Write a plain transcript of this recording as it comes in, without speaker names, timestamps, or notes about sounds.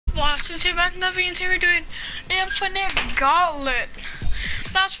today back in the video, today we're doing Infinite Gauntlet.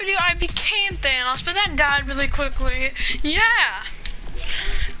 Last video I became Thanos, but that died really quickly. Yeah.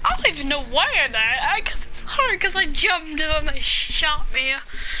 I don't even know why I died. Cause it's hard, cause I jumped and then they shot me.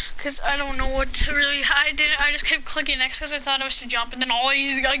 Cause I don't know what to really hide. I just kept clicking X cause I thought I was to jump, and then all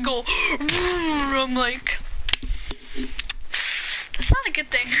I go. I'm like, that's not a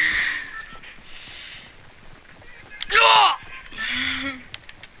good thing.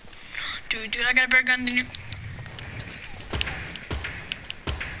 Dude, I got a better gun than you.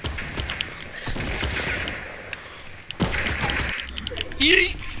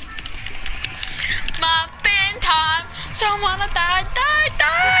 Yeet. Muffin time. Someone die.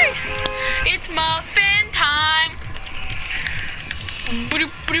 It's muffin time.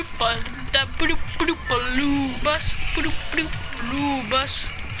 Bus.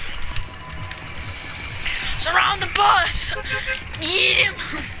 Surround the bus. Eat him.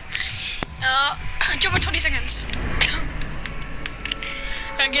 Jump in 20 seconds.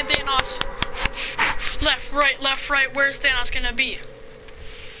 Gotta get Thanoss. Left, right. Where's Thanoss gonna be?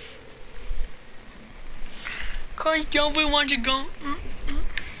 Cause don't we want to go?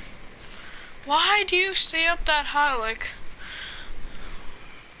 Why do you stay up that high, like?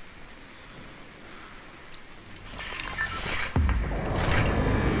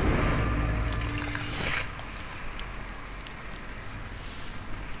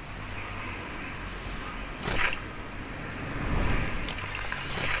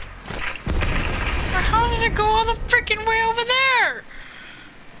 How did it go all the freaking way over there?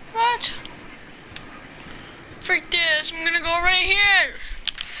 What? Freak this, I'm gonna go right here.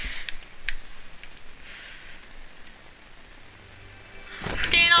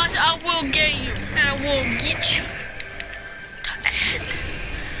 Thanoss, I will get you, and I will get you. The end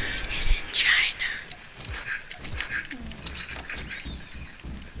is in China.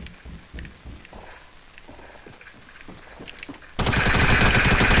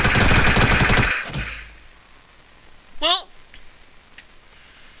 Well,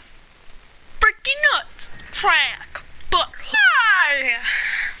 freaking nuts, track, but why?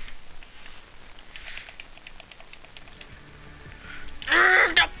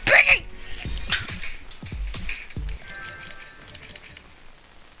 The piggy.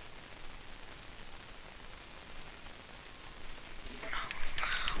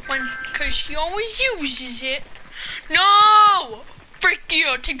 Cause she always uses it. No! Freak you!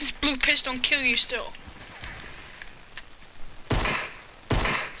 I'll take this blue pistol and kill you still.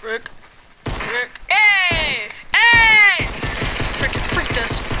 Frick. Hey! Freak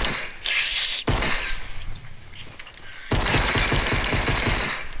this.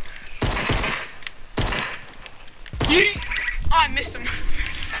 Yeet! Oh, I missed him.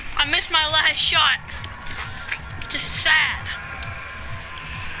 I missed my last shot. Just sad.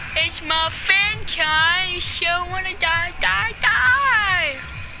 It's muffin time, so wanna die.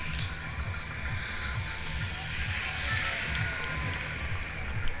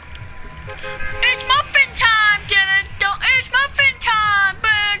 It's muffin time, it's muffin time,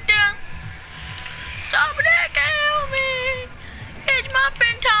 somebody kill me. It's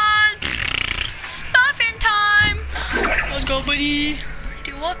muffin time, Let's go, buddy.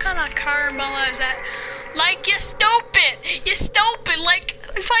 Dude, what kind of car umbrella is that? Like, you're stupid, like,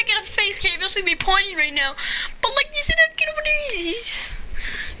 if I get a face cam, you'll see me pointing right now, but like, you see that kid over there,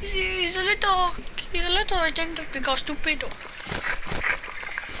 he's a little, I think, because stupid.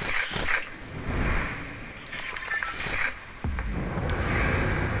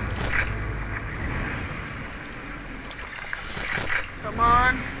 Come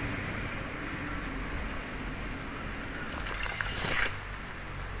on.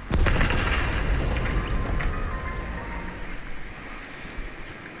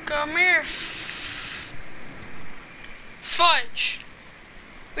 Come here. Fudge.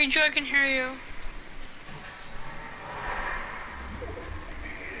 Wait, Joe, I can hear you.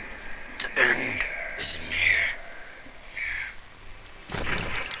 The end is near.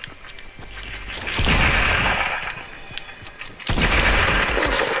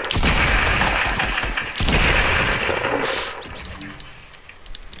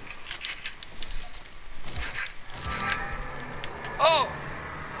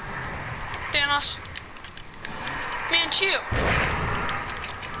 Thanoss, man, chill.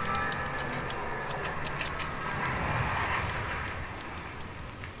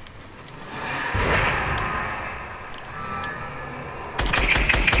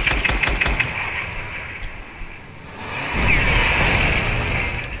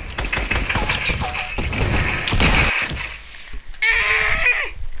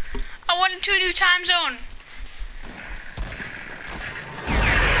 I went into a new time zone.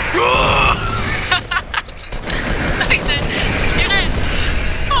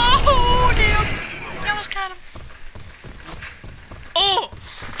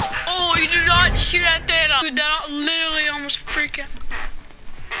 can.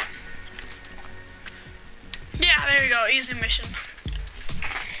 Yeah, there you go. Easy mission.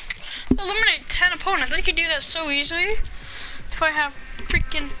 Eliminate 10 opponents. I could do that so easily. If I have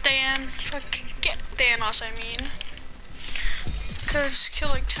freaking if I could get Thanoss, I mean. Could just kill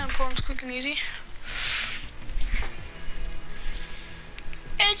like 10 opponents quick and easy.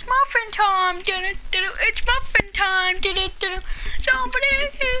 It's muffin time. It's muffin time. Somebody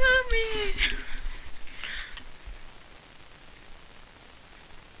help me.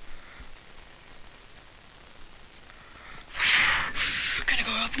 Gotta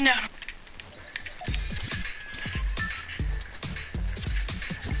go up and down.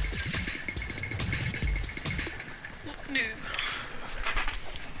 Noob.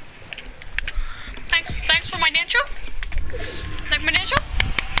 Thanks for my dance show. Like my dance show?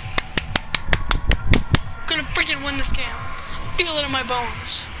 Gonna freaking win this game. Feel it in my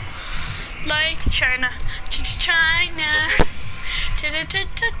bones. Like China, China.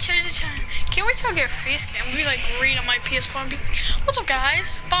 Can't wait till I get a face cam. I'm gonna be like read on my PS4 and be, what's up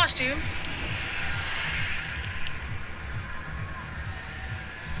guys? Boss dude.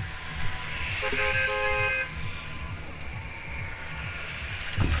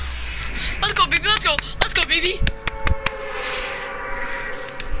 Let's go baby, let's go. Let's go baby.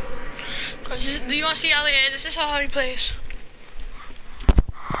 Do you want to see Ali? This is how he plays.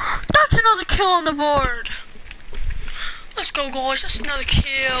 That's another kill on the board. Let's go, guys. That's another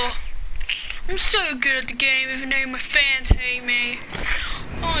kill. I'm so good at the game, even though my fans hate me.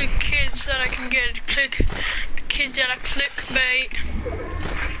 Only kids that I can get to click. The kids that I clickbait.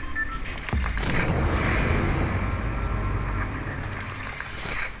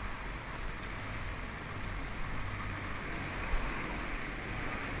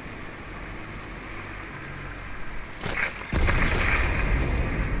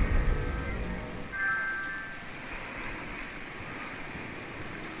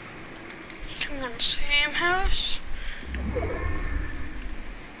 Same house.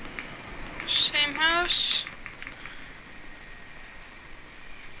 Same house.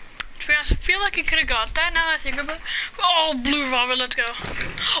 To be honest, I feel like I could have got that now that I think about it. Oh, blue revolver, let's go.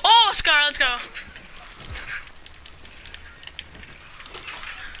 Oh, Scar, let's go.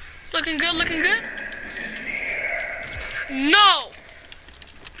 Looking good, looking good. No!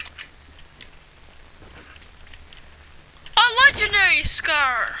 A legendary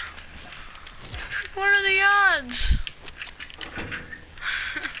Scar! What are the odds?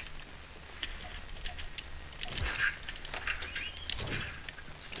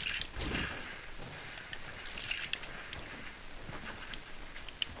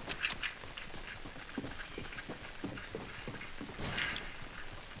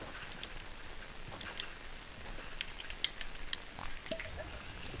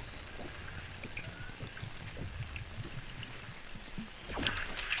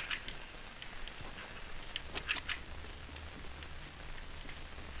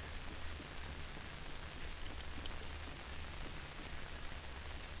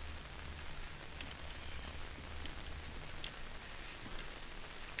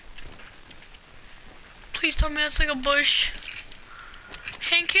 Please tell me that's like a bush.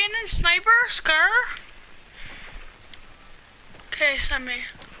 Hand cannon, sniper, Scar. Okay, send me.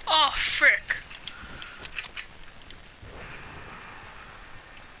 Oh, frick.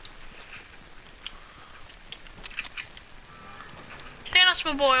 Thanoss,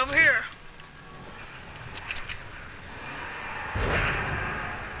 my boy, over here.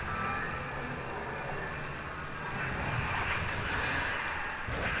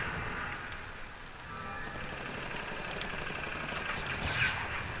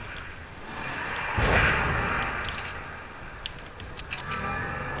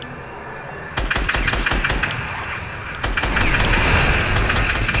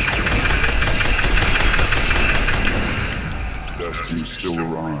 Still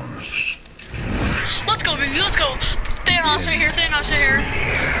arrives. Let's go, baby, let's go. Thanoss right here, Thanoss right here.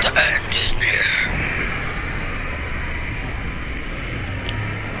 The end is near.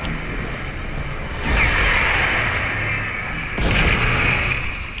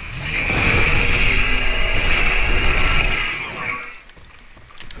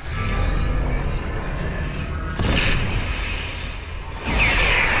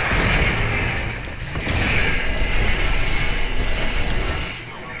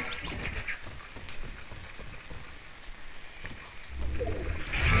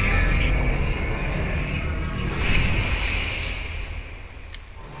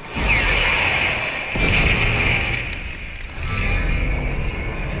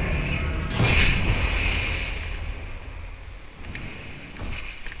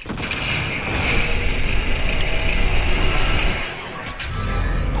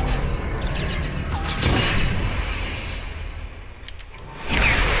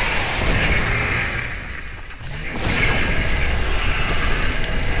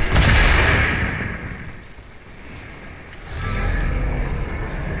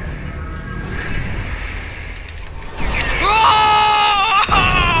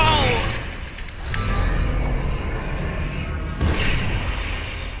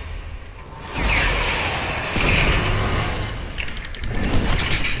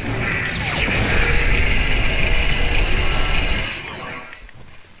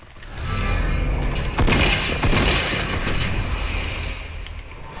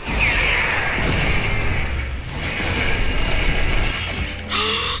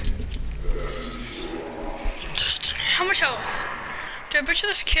 much health. Dude, I bet you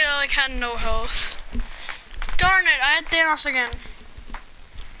this kid like had no health. Darn it, I had Thanoss again.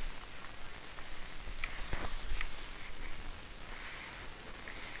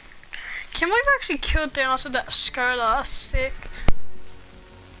 Can't believe I actually killed Thanoss with that scar though, that's sick.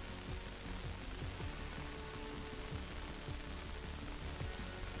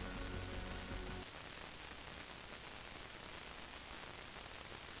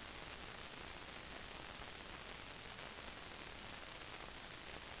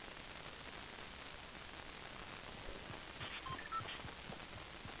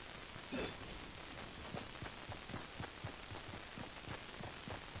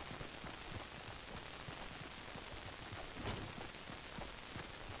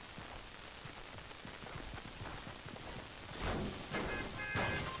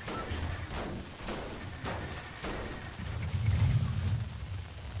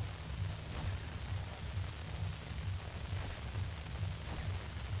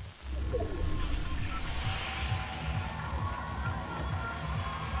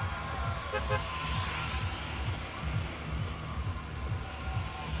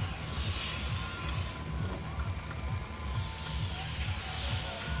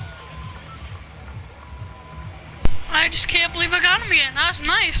 I just can't believe I got him again. That was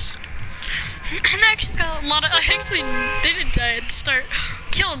nice. And I actually got a lot of. I actually didn't die at the start.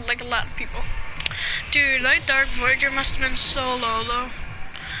 Killed like a lot of people. Dude, that Dark Voyager must have been so low though.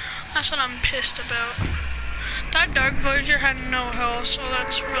 That's what I'm pissed about. That Dark Voyager had no health, so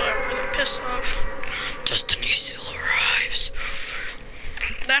that's really pissed off. Destiny still arrives.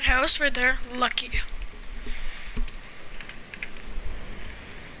 That house right there, lucky.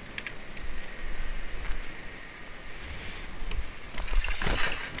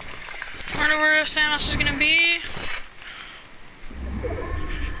 I wonder where Thanoss is gonna be.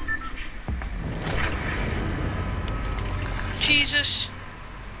 Jesus.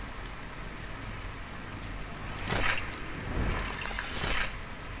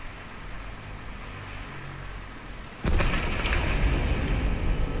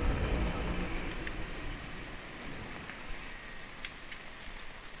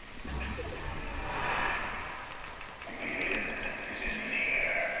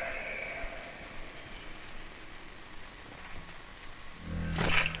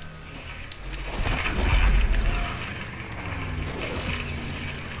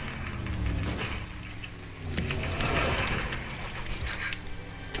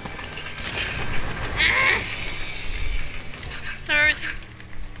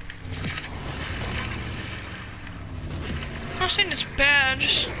 I'm not saying it's bad,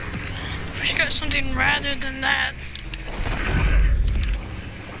 just wish I got something rather than that.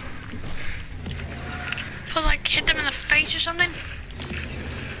 Feels like hit them in the face or something.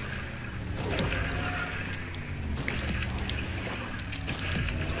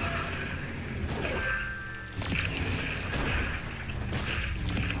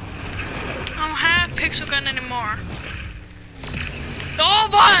 I don't have pixel gun anymore. Oh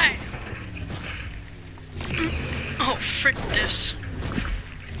boy! Oh, frick this.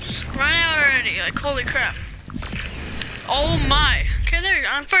 Just run out already, like holy crap. Oh my. Okay, there we go,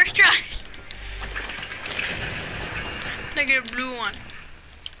 on first try. Negative blue one.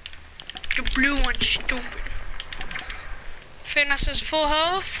 The blue one, stupid. Thanoss is full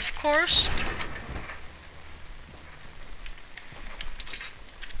health, of course.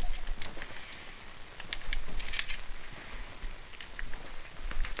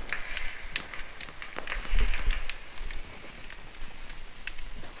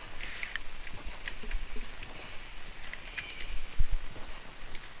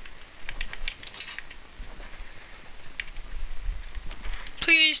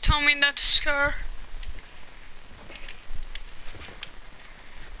 Please tell me that's a scar.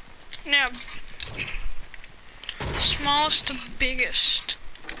 Now, smallest to biggest.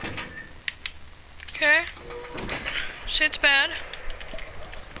 Okay. So it's bad.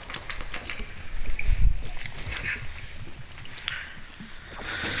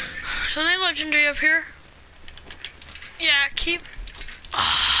 So they legendary up here. Yeah, keep.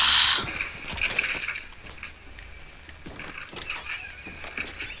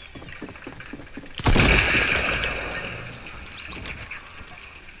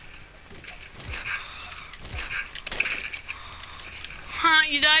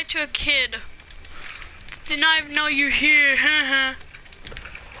 You died to a kid. Did not even know you're here.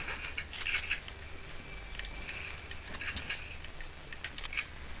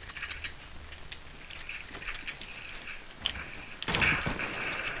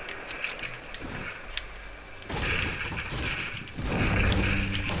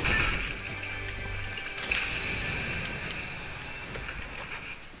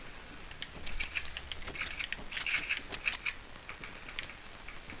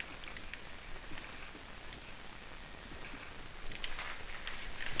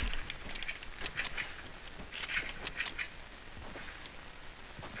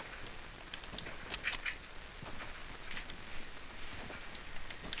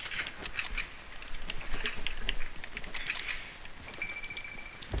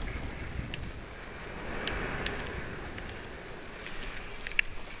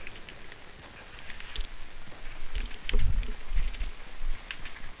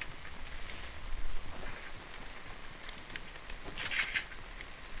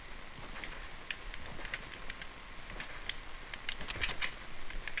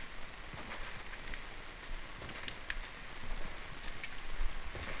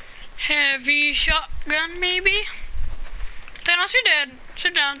 heavy shotgun, maybe? Thanoss, you're dead.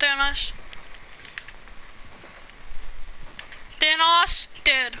 Sit down, Thanoss. Thanoss,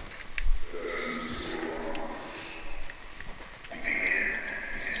 dead.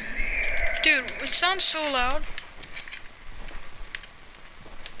 Dude, it sounds so loud.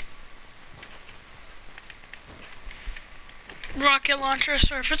 Rocket launcher,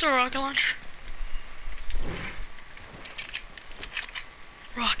 sorry if it's a rocket launcher.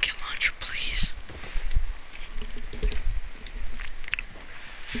 Rocket launcher, please.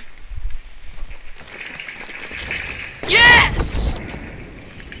 Yes!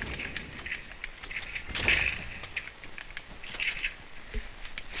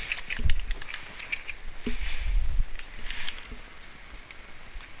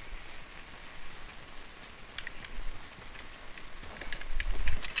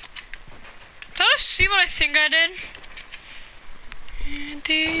 Did I see what I think I did?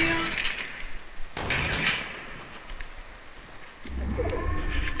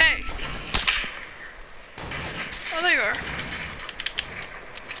 Hey. Oh, there you are.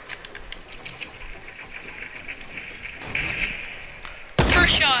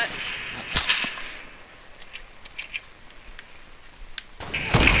 First shot.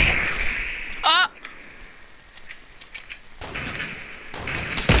 Ah.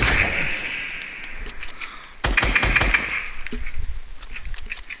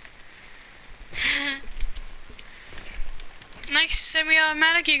 Nice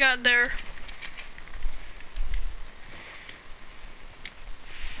semi-automatic you got there.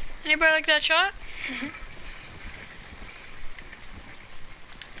 Anybody like that shot?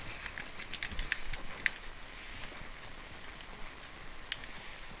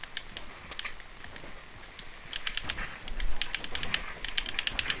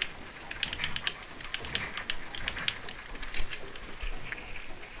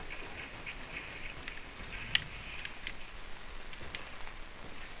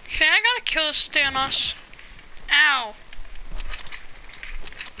 Okay, I gotta kill this Thanoss. Ow.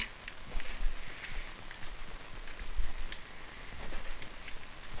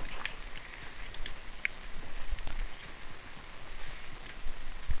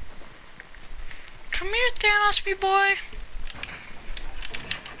 Come here, Thanoss, me boy.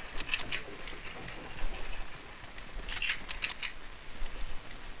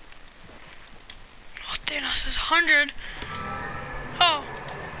 Oh, Thanoss is 100. Oh.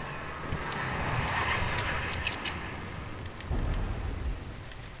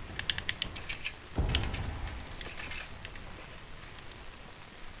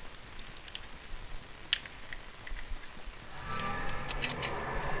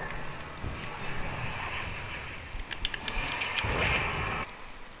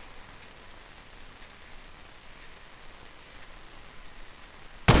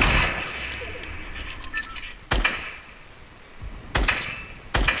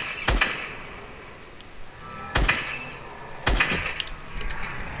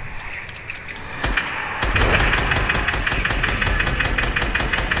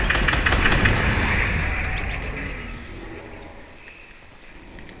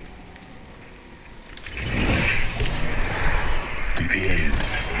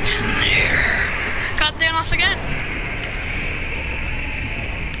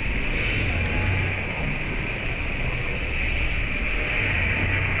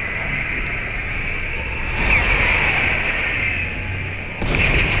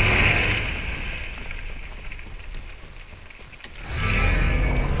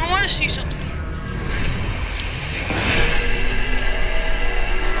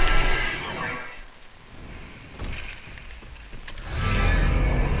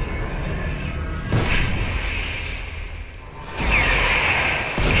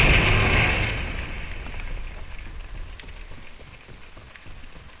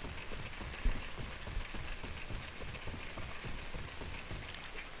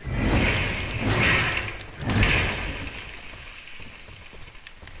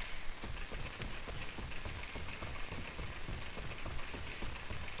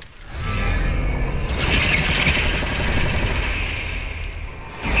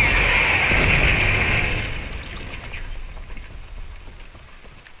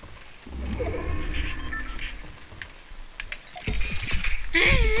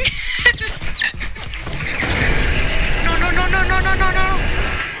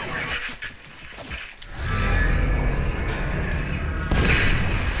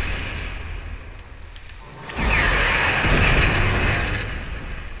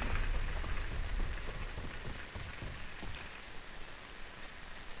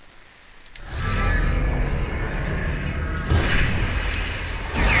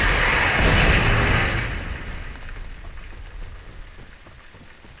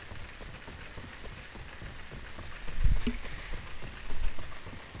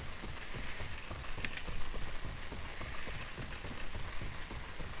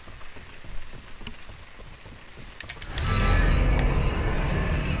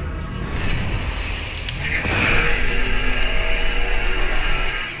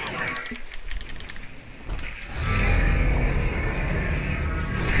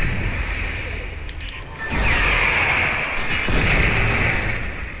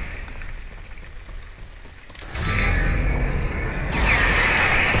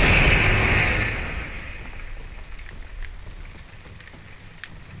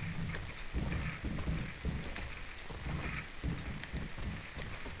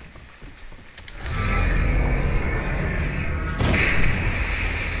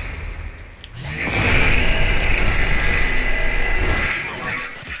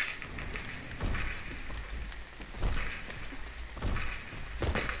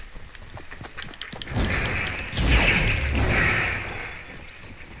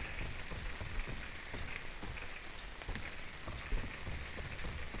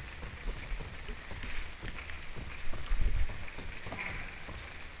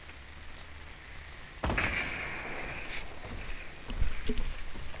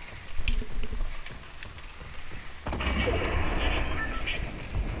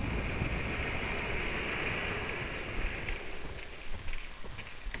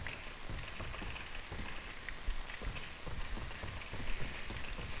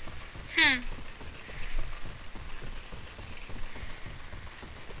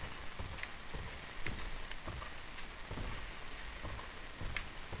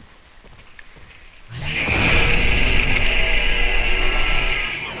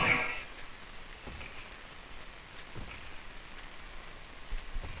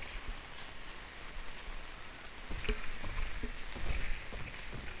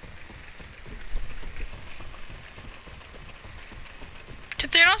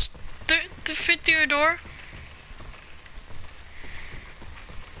 to fit through a door?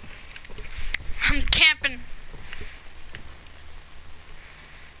 I'm camping.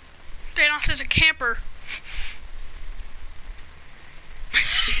 Thanoss is a camper.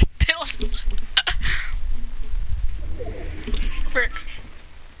 Frick.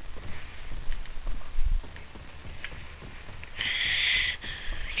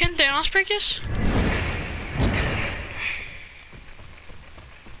 Can Thanoss break this?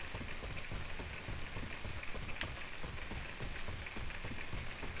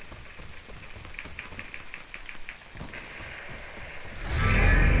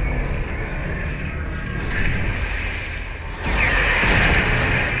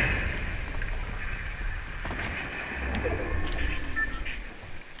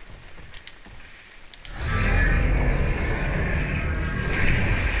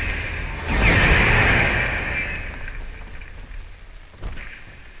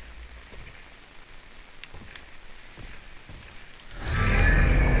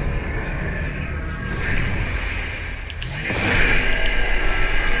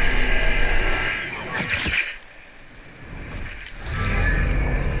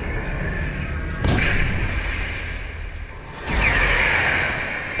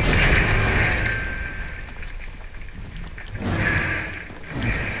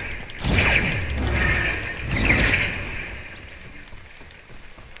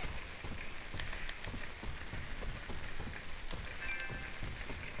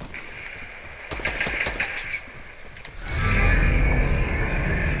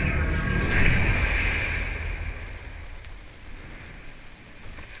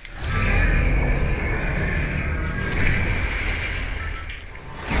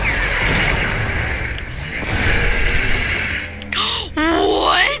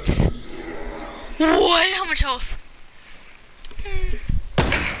 What? How much health?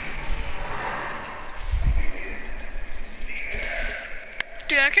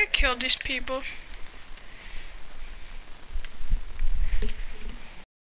 Dude, I could kill these people.